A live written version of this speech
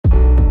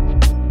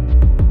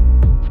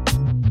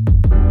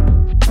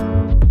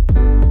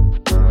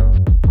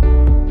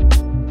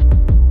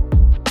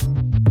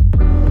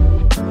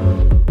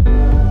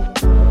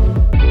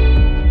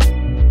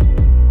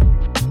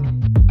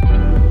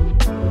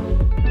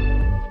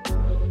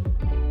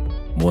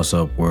What's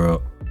up,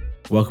 world?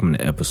 Welcome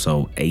to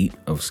episode 8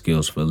 of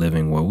Skills for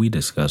Living, where we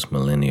discuss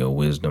millennial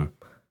wisdom.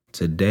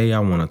 Today, I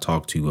want to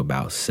talk to you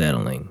about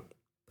settling.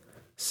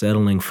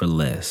 Settling for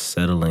less,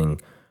 settling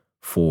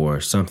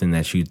for something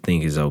that you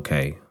think is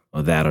okay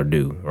or that'll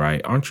do, right?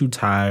 Aren't you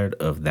tired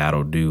of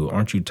that'll do?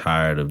 Aren't you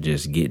tired of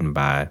just getting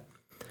by?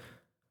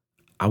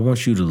 I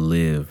want you to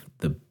live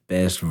the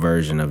best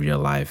version of your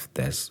life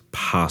that's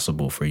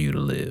possible for you to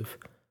live.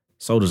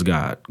 So does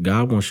God.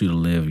 God wants you to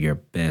live your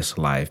best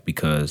life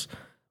because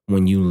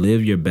when you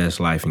live your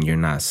best life and you're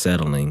not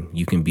settling,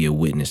 you can be a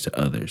witness to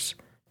others.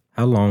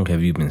 How long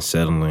have you been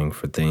settling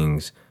for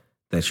things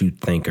that you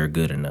think are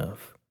good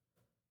enough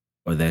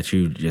or that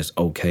you're just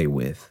okay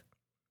with?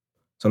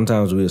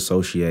 Sometimes we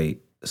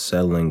associate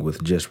settling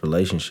with just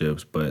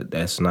relationships, but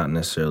that's not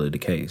necessarily the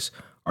case.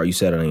 Are you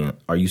settling?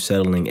 Are you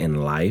settling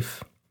in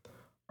life?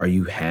 Are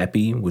you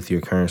happy with your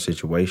current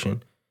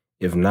situation?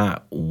 If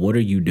not, what are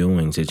you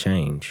doing to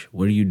change?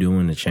 What are you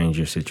doing to change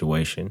your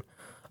situation?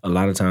 A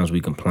lot of times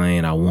we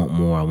complain, I want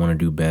more, I want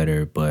to do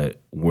better,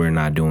 but we're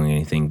not doing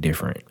anything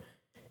different.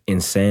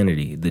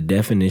 Insanity, the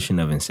definition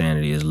of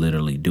insanity is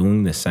literally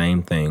doing the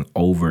same thing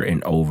over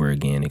and over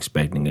again,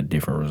 expecting a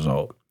different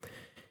result.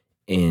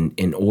 And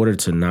in order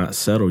to not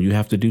settle, you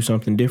have to do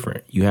something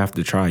different. You have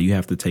to try, you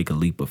have to take a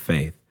leap of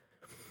faith.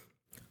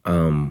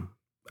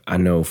 I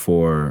know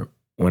for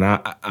when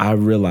I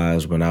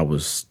realized when I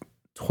was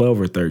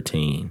 12 or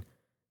 13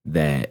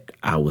 that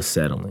I was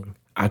settling.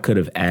 I could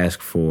have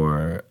asked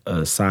for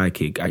a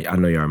Sidekick. I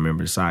know y'all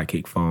remember the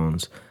Sidekick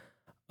phones.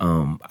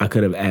 I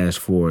could have asked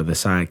for the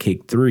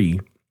Sidekick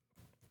 3.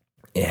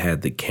 It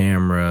had the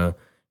camera,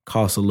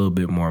 cost a little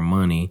bit more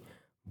money,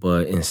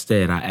 but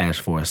instead I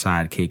asked for a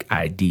Sidekick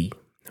ID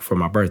for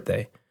my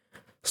birthday.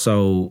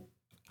 So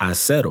I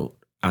settled.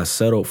 I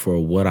settled for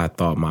what I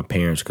thought my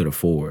parents could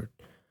afford,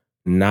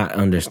 not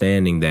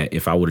understanding that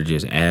if I would have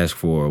just asked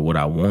for what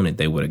I wanted,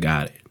 they would have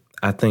got it.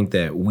 I think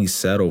that we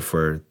settle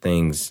for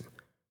things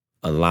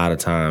a lot of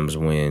times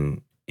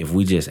when if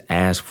we just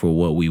ask for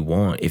what we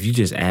want, if you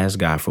just ask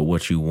God for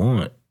what you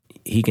want,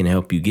 he can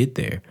help you get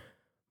there.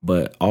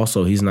 But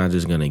also, he's not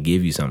just going to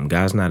give you something.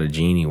 God's not a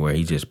genie where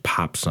he just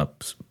pops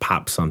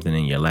something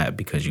in your lap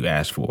because you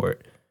asked for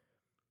it.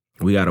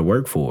 We got to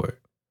work for it.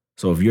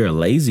 So if you're a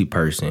lazy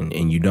person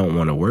and you don't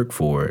want to work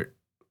for it,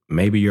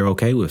 maybe you're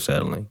okay with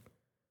settling.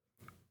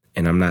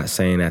 And I'm not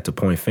saying that to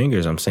point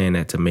fingers. I'm saying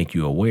that to make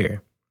you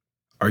aware.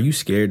 Are you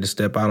scared to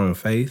step out on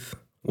faith?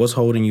 What's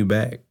holding you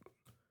back?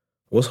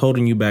 What's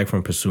holding you back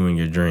from pursuing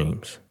your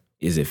dreams?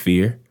 Is it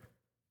fear?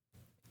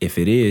 If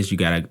it is, you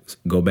got to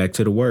go back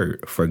to the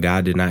word. For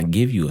God did not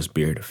give you a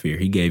spirit of fear.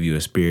 He gave you a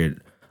spirit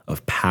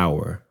of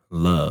power,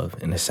 love,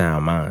 and a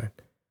sound mind.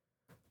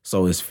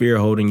 So is fear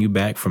holding you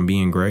back from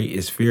being great?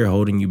 Is fear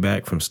holding you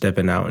back from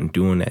stepping out and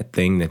doing that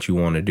thing that you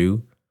want to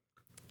do?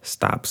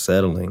 Stop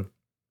settling.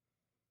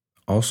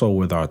 Also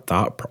with our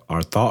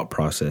thought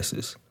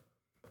processes.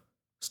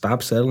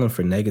 Stop settling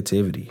for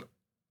negativity.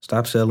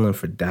 Stop settling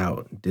for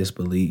doubt,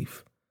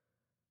 disbelief.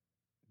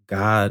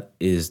 God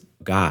is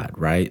God,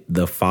 right?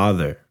 The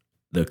Father,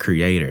 the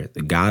Creator,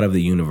 the God of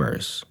the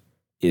universe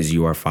is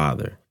your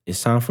Father.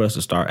 It's time for us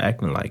to start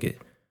acting like it.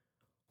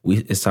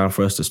 It's time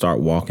for us to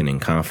start walking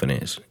in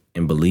confidence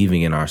and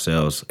believing in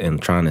ourselves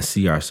and trying to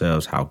see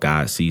ourselves how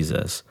God sees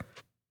us.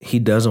 He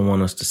doesn't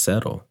want us to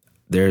settle.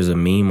 There's a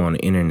meme on the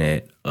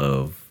internet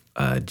of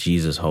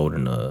Jesus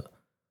holding a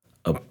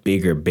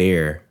bigger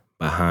bear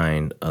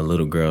behind a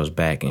little girl's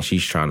back, and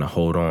she's trying to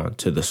hold on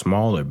to the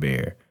smaller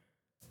bear.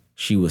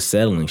 She was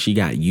settling. She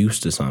got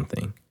used to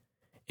something.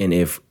 And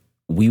if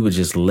we would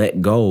just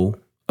let go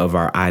of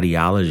our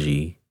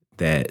ideology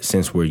that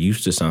since we're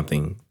used to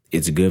something,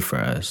 it's good for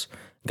us,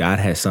 God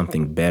has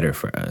something better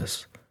for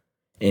us.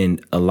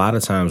 And a lot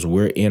of times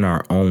we're in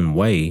our own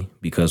way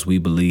because we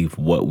believe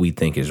what we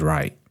think is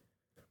right.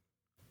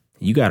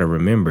 You got to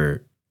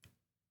remember,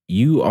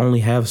 you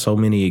only have so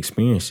many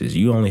experiences.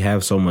 You only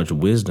have so much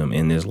wisdom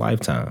in this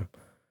lifetime.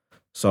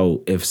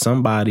 So if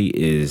somebody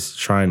is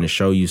trying to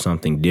show you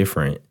something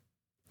different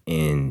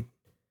and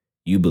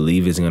you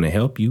believe it's going to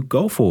help you,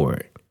 go for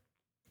it.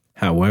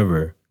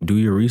 However, do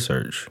your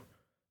research.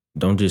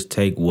 Don't just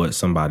take what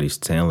somebody's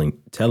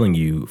telling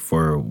you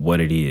for what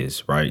it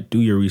is, right?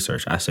 Do your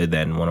research. I said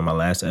that in one of my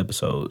last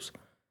episodes.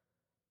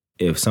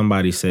 If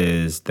somebody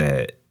says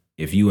that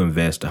if you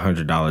invest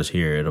 $100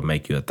 here, it'll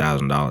make you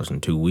 $1,000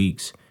 in 2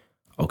 weeks.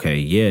 Okay,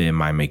 yeah, it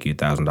might make you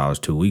 $1,000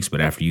 2 weeks,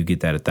 but after you get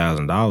that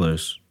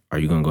 $1,000, are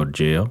you going to go to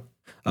jail?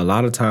 A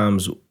lot of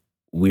times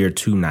we're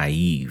too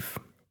naive,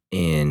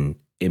 and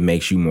it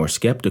makes you more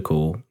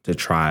skeptical to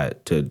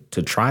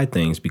try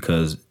things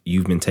because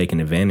you've been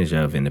taken advantage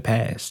of in the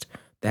past.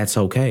 That's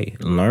okay.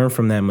 Learn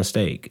from that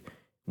mistake.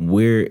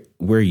 We're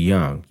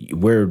young.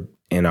 We're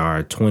in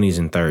our 20s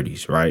and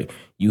 30s, right?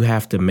 You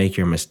have to make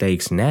your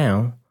mistakes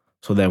now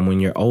so that when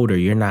you're older,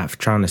 you're not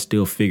trying to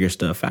still figure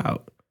stuff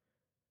out.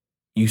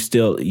 You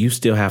still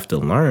have to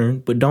learn,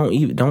 but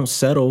don't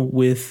settle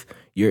with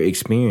your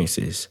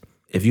experiences.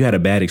 If you had a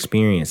bad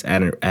experience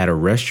at a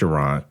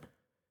restaurant,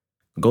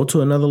 go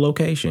to another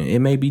location. It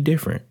may be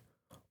different.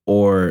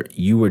 or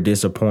you were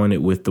disappointed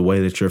with the way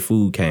that your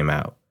food came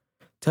out.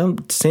 Tell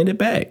them, send it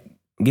back.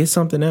 Get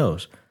something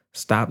else.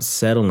 Stop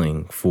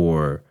settling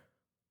for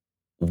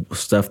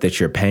stuff that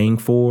you're paying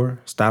for.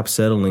 Stop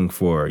settling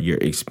for your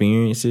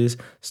experiences.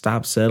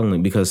 Stop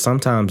settling, because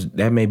sometimes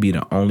that may be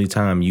the only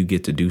time you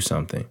get to do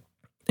something.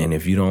 And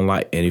if you don't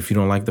like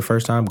the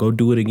first time, go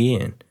do it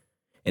again.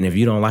 And if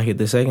you don't like it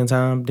the second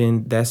time,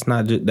 then that's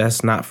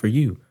not for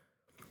you.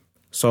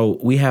 So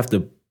we have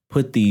to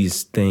put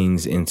these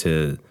things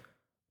into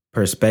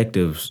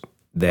perspectives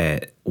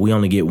that we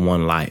only get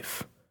one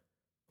life.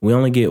 We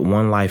only get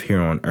one life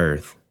here on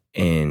earth,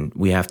 and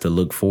we have to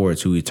look forward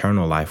to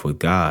eternal life with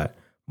God.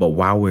 But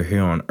while we're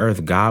here on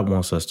earth, God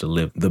wants us to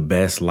live the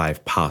best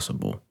life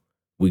possible.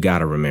 We got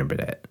to remember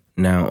that.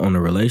 Now, on the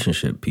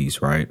relationship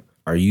piece, right?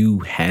 Are you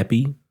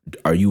happy?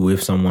 Are you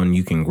with someone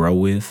you can grow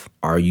with?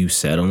 Are you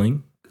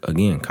settling?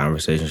 Again,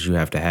 conversations you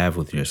have to have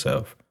with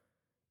yourself.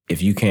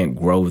 If you can't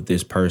grow with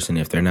this person,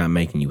 if they're not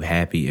making you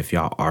happy, if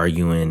y'all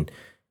arguing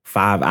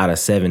 5 out of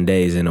 7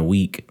 days in a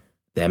week,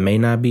 that may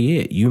not be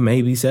it. You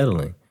may be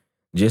settling.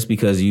 Just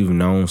because you've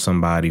known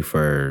somebody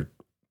for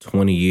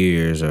 20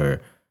 years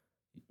or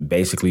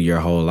basically your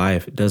whole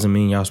life, it doesn't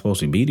mean y'all supposed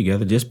to be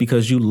together. Just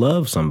because you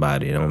love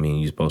somebody, it don't mean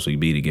you're supposed to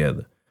be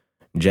together.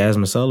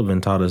 Jasmine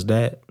Sullivan taught us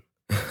that.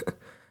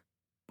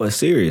 But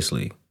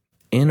seriously,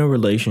 in a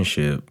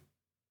relationship,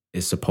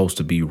 it's supposed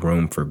to be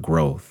room for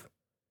growth.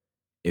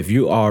 If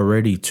you're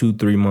already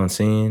 2-3 months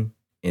in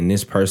and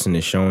this person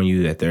is showing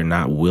you that they're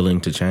not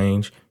willing to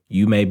change,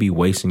 you may be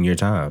wasting your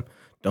time.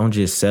 Don't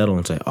just settle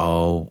and say,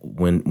 oh,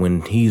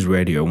 when he's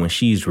ready or when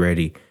she's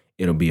ready,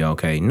 it'll be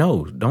okay.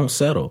 No, don't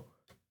settle.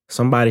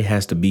 Somebody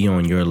has to be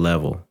on your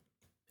level.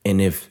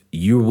 And if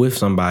you're with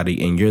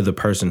somebody and you're the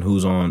person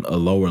who's on a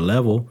lower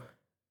level,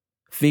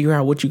 figure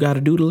out what you got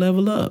to do to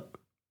level up.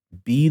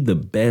 Be the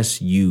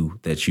best you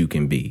that you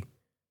can be.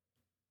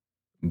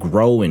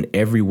 Grow in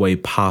every way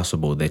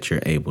possible that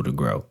you're able to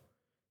grow.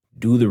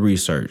 Do the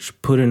research.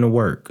 Put in the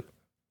work.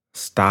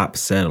 Stop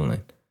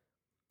settling.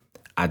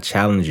 I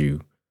challenge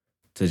you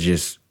to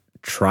just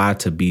try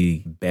to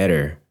be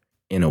better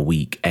in a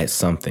week at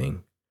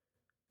something.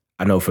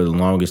 I know for the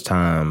longest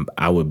time,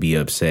 I would be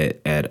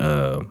upset at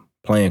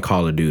playing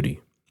Call of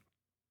Duty.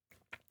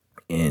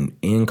 And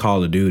in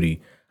Call of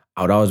Duty,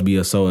 I would always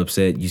be so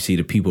upset. You see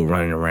the people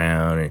running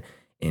around,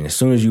 and as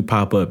soon as you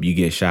pop up, you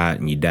get shot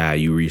and you die,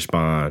 you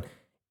respawn.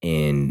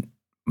 And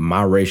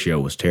my ratio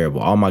was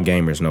terrible. All my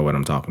gamers know what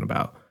I'm talking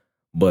about.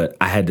 But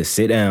I had to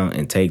sit down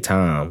and take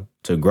time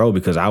to grow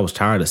because I was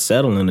tired of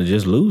settling and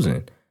just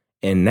losing.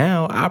 And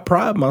now I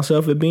pride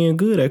myself at being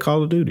good at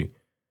Call of Duty.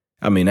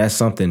 I mean, that's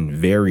something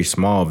very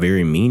small,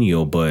 very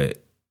menial,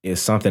 but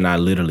it's something I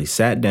literally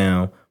sat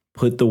down,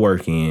 put the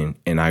work in,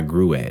 and I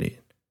grew at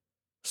it.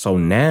 So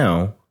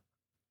now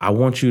I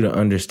want you to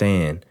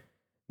understand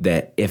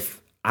that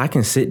if I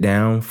can sit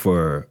down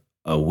for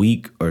a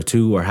week or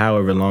two or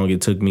however long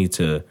it took me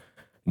to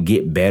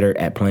get better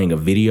at playing a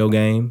video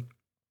game,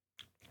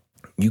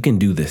 you can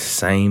do the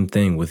same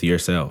thing with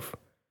yourself.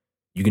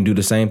 You can do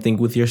the same thing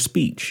with your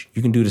speech.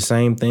 You can do the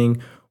same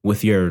thing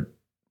with your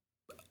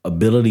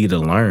ability to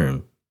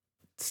learn.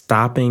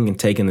 Stopping and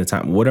taking the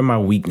time. What are my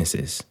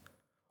weaknesses?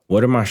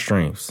 What are my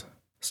strengths?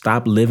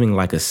 Stop living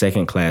like a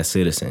second-class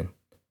citizen.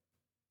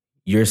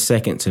 You're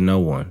second to no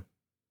one.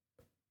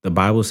 The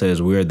Bible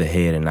says we're the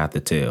head and not the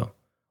tail.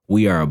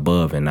 We are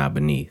above and not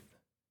beneath.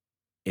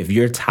 If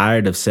you're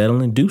tired of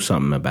settling, do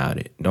something about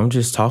it. Don't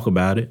just talk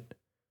about it.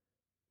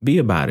 Be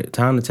about it.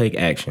 Time to take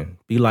action.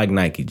 Be like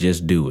Nike.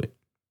 Just do it.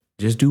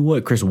 Just do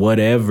what, Chris?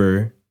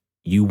 Whatever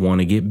you want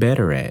to get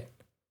better at.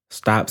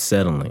 Stop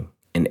settling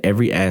in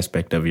every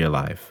aspect of your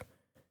life.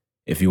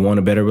 If you want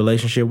a better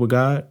relationship with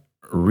God,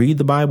 read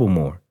the Bible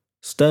more.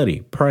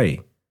 Study,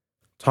 pray.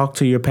 Talk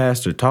to your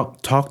pastor.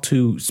 Talk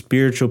to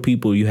spiritual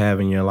people you have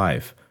in your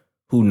life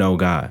who know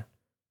God.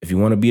 If you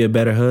want to be a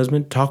better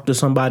husband, talk to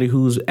somebody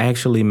who's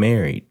actually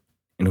married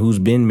and who's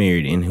been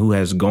married and who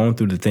has gone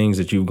through the things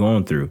that you've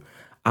gone through.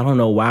 I don't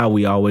know why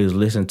we always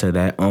listen to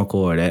that uncle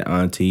or that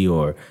auntie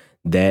or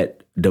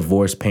that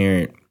divorced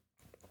parent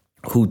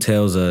who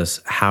tells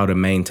us how to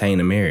maintain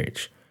a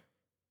marriage.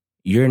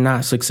 You're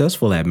not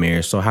successful at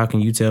marriage, so how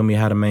can you tell me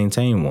how to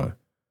maintain one?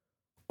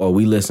 Or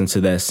we listen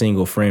to that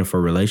single friend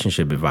for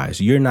relationship advice.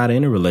 You're not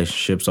in a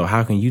relationship, so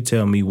how can you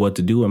tell me what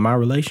to do in my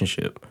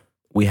relationship?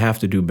 We have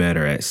to do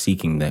better at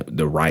seeking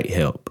the right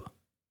help.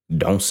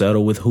 Don't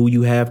settle with who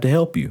you have to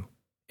help you.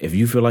 If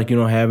you feel like you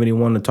don't have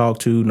anyone to talk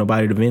to,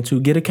 nobody to vent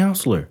to, get a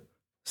counselor.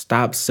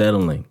 Stop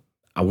settling.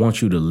 I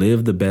want you to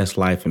live the best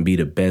life and be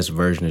the best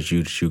version of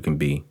you that you can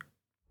be.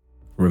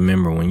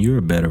 Remember, when you're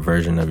a better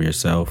version of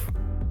yourself,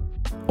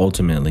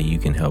 ultimately you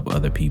can help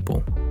other people.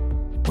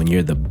 When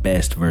you're the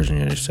best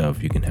version of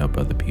yourself, you can help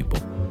other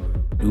people.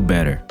 Do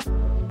better.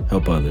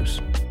 Help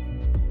others.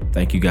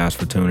 Thank you guys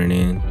for tuning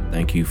in.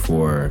 Thank you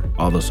for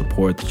all the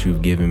support that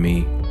you've given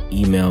me.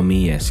 Email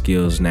me at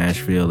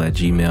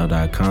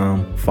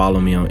skillsnashville@gmail.com. Follow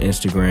me on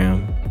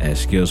Instagram at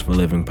Skills for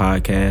Living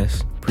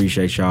Podcast.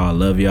 Appreciate y'all. I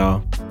love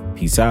y'all.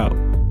 Peace out.